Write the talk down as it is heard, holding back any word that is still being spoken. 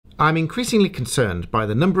I'm increasingly concerned by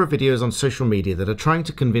the number of videos on social media that are trying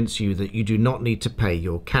to convince you that you do not need to pay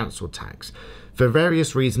your council tax, for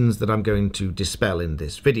various reasons that I'm going to dispel in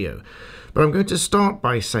this video. But I'm going to start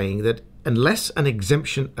by saying that unless an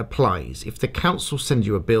exemption applies, if the council sends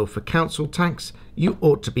you a bill for council tax, you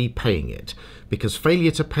ought to be paying it, because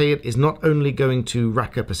failure to pay it is not only going to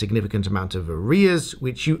rack up a significant amount of arrears,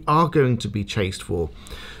 which you are going to be chased for,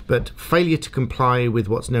 but failure to comply with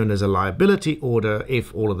what's known as a liability order,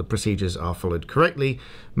 if all of the procedures are followed correctly,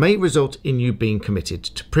 may result in you being committed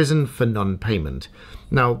to prison for non-payment.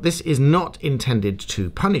 Now, this is not intended to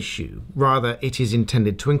punish you, rather it is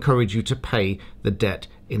intended to encourage you to pay the debt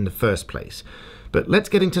in the first place. But let's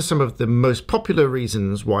get into some of the most popular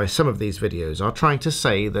reasons why some of these videos are trying to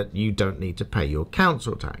say that you don't need to pay your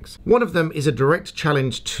council tax. One of them is a direct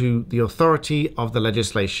challenge to the authority of the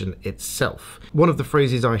legislation itself. One of the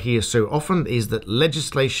phrases I hear so often is that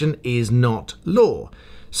legislation is not law,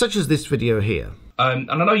 such as this video here.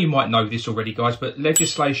 And I know you might know this already, guys, but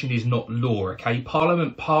legislation is not law, okay?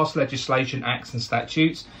 Parliament pass legislation, acts and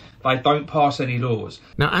statutes. They don't pass any laws.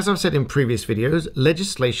 Now, as I've said in previous videos,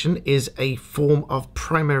 legislation is a form of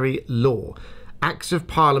primary law. Acts of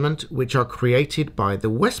Parliament which are created by the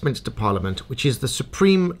Westminster Parliament, which is the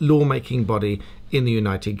supreme lawmaking body in the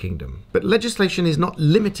United Kingdom. But legislation is not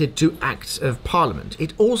limited to Acts of Parliament.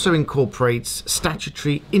 It also incorporates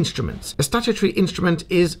statutory instruments. A statutory instrument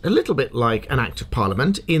is a little bit like an Act of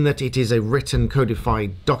Parliament in that it is a written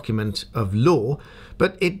codified document of law,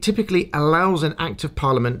 but it typically allows an Act of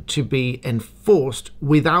Parliament to be enforced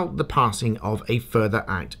without the passing of a further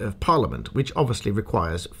Act of Parliament, which obviously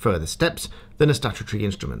requires further steps than a statutory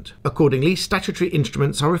instrument. Accordingly, statutory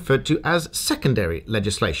instruments are referred to as secondary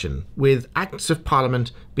legislation, with Acts of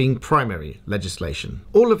Parliament being primary legislation.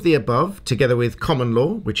 All of the above, together with common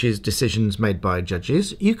law, which is decisions made by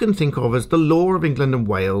judges, you can think of as the law of England and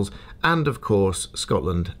Wales, and of course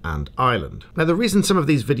Scotland and Ireland. Now, the reason some of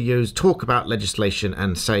these videos talk about legislation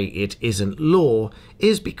and say it isn't law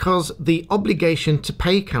is because the obligation to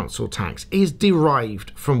pay council tax is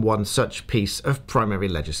derived from one such piece of primary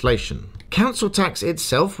legislation. Council tax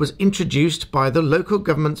itself was introduced by the Local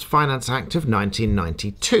Governments Finance Act of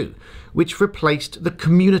 1992, which replaced the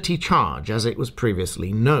community charge as it was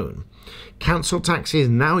previously known. Council tax is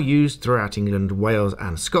now used throughout England, Wales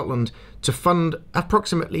and Scotland to fund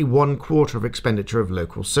approximately 1/4 of expenditure of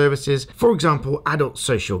local services, for example adult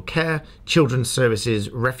social care, children's services,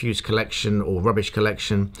 refuse collection or rubbish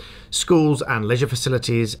collection, schools and leisure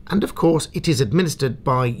facilities, and of course it is administered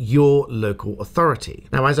by your local authority.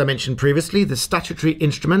 Now, as I mentioned previously, the statutory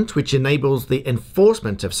instrument which enables the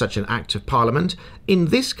enforcement of such an Act of Parliament in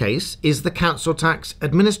this case is the Council Tax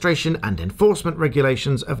Administration and Enforcement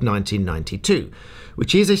Regulations of 1992,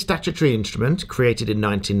 which is a statutory instrument created in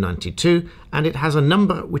 1992, and it has a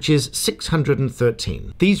number which is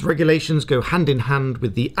 613. These regulations go hand in hand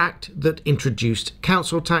with the Act that introduced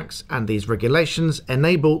council tax, and these regulations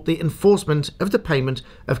enable the enforcement of the payment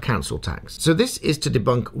of council tax. So this is to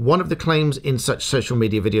debunk one of the claims in such social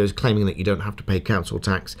media videos claiming that you don't have to pay council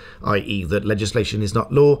tax, i.e. that legislation is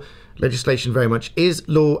not law. Legislation very much is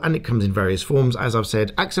law, and it comes in various forms, as I've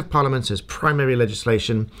said, Acts of Parliament as primary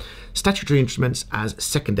legislation, statutory instruments as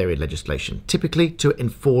secondary legislation, typically to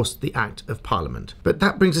enforce the Act of Parliament. But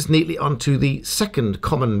that brings us neatly onto the second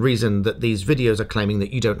common reason that these videos are claiming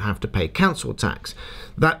that you don't have to pay council tax,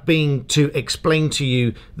 that being to explain to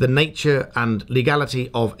you the nature and legality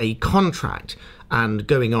of a contract, and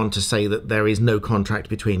going on to say that there is no contract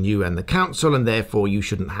between you and the council and therefore you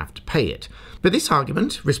shouldn't have to pay it. But this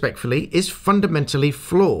argument, respectfully, is fundamentally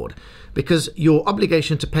flawed, because your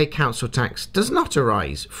obligation to pay council tax does not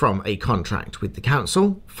arise from a contract with the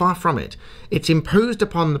council, far from it. It's imposed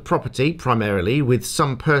upon the property primarily, with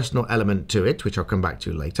some personal element to it, which I'll come back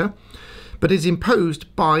to later, but is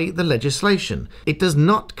imposed by the legislation. It does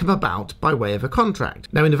not come about by way of a contract.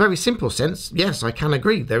 Now, in a very simple sense, yes, I can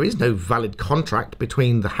agree, there is no valid contract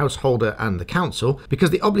between the householder and the council, because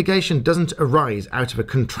the obligation doesn't arise out of a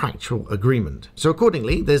contractual agreement. So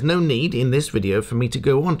accordingly, there's no need in this video for me to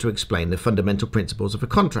go on to explain the fundamental principles of a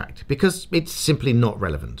contract, because it's simply not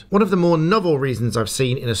relevant. One of the more novel reasons I've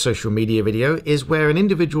seen in a social media video is where an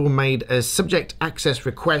individual made a subject access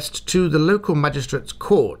request to the local magistrate's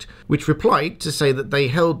court, which replied to say that they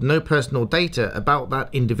held no personal data about that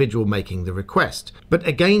individual making the request. But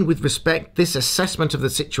again, with respect, this assessment of the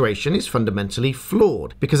situation is fundamentally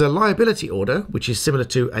flawed, because a liability order, which is similar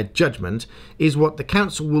to a judgment, is what the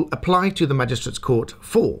council will apply to the magistrate's court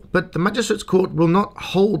for. But the magistrate's court will not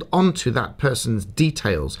hold on to that person's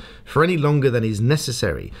details for any longer than is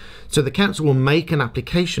necessary. So the council will make an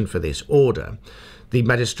application for this order. The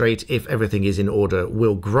magistrate, if everything is in order,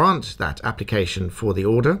 will grant that application for the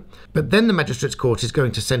order, but then the magistrate's court is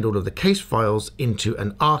going to send all of the case files into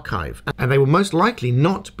an archive, and they will most likely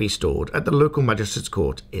not be stored at the local magistrate's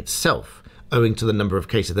court itself, owing to the number of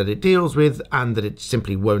cases that it deals with and that it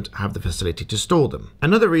simply won't have the facility to store them.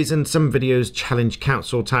 Another reason some videos challenge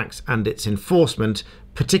council tax and its enforcement,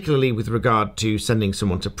 particularly with regard to sending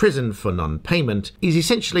someone to prison for non-payment, is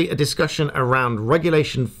essentially a discussion around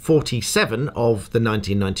Regulation 47 of the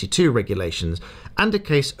 1992 regulations and a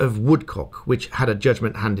case of Woodcock, which had a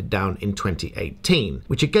judgment handed down in 2018,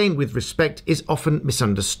 which again with respect is often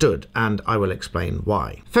misunderstood, and I will explain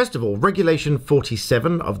why. First of all, Regulation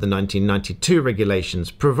 47 of the 1992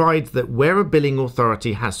 regulations provides that where a billing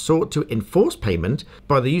authority has sought to enforce payment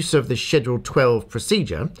by the use of the Schedule 12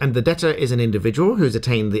 procedure, and the debtor is an individual who has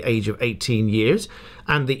attained the age of 18 years,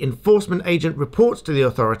 and the enforcement agent reports to the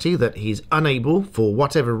authority that he's unable, for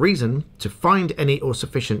whatever reason, to find any or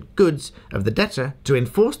sufficient goods of the debtor to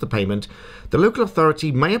enforce the payment, the local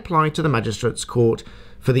authority may apply to the magistrate's court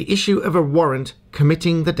for the issue of a warrant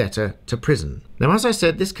committing the debtor to prison. Now, as I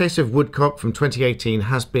said, this case of Woodcock from 2018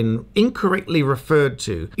 has been incorrectly referred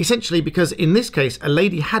to, essentially because in this case a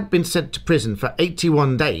lady had been sent to prison for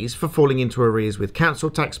 81 days for falling into arrears with council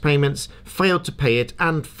tax payments, failed to pay it,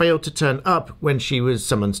 and failed to turn up when she was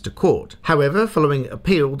summoned to court. However, following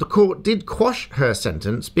appeal, the court did quash her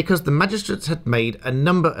sentence because the magistrates had made a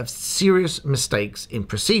number of serious mistakes in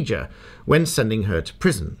procedure when sending her to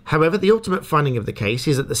prison. However, the ultimate finding of the case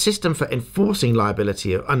is that the system for enforcing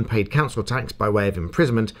liability of unpaid council tax by way of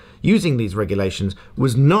imprisonment using these regulations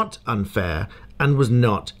was not unfair and was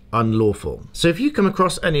not unlawful. So if you come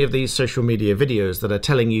across any of these social media videos that are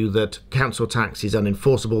telling you that council tax is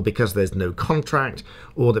unenforceable because there's no contract,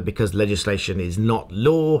 or that because legislation is not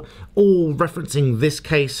law, all referencing this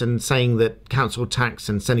case and saying that council tax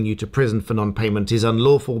and sending you to prison for non-payment is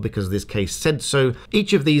unlawful because this case said so,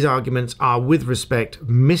 each of these arguments are, with respect,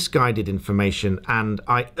 misguided information, and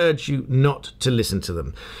I urge you not to listen to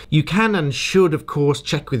them. You can and should, of course,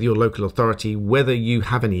 check with your local authority whether you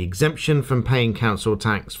have any exemption from paying council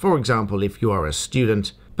tax, for example, if you are a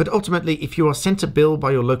student. But ultimately, if you are sent a bill by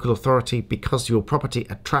your local authority because your property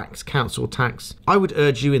attracts council tax, I would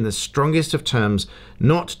urge you in the strongest of terms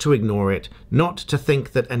not to ignore it, not to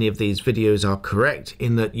think that any of these videos are correct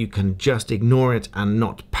in that you can just ignore it and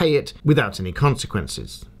not pay it without any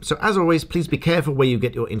consequences. So as always, please be careful where you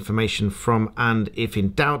get your information from, and if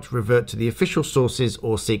in doubt, revert to the official sources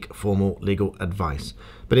or seek formal legal advice.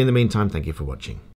 But in the meantime, thank you for watching.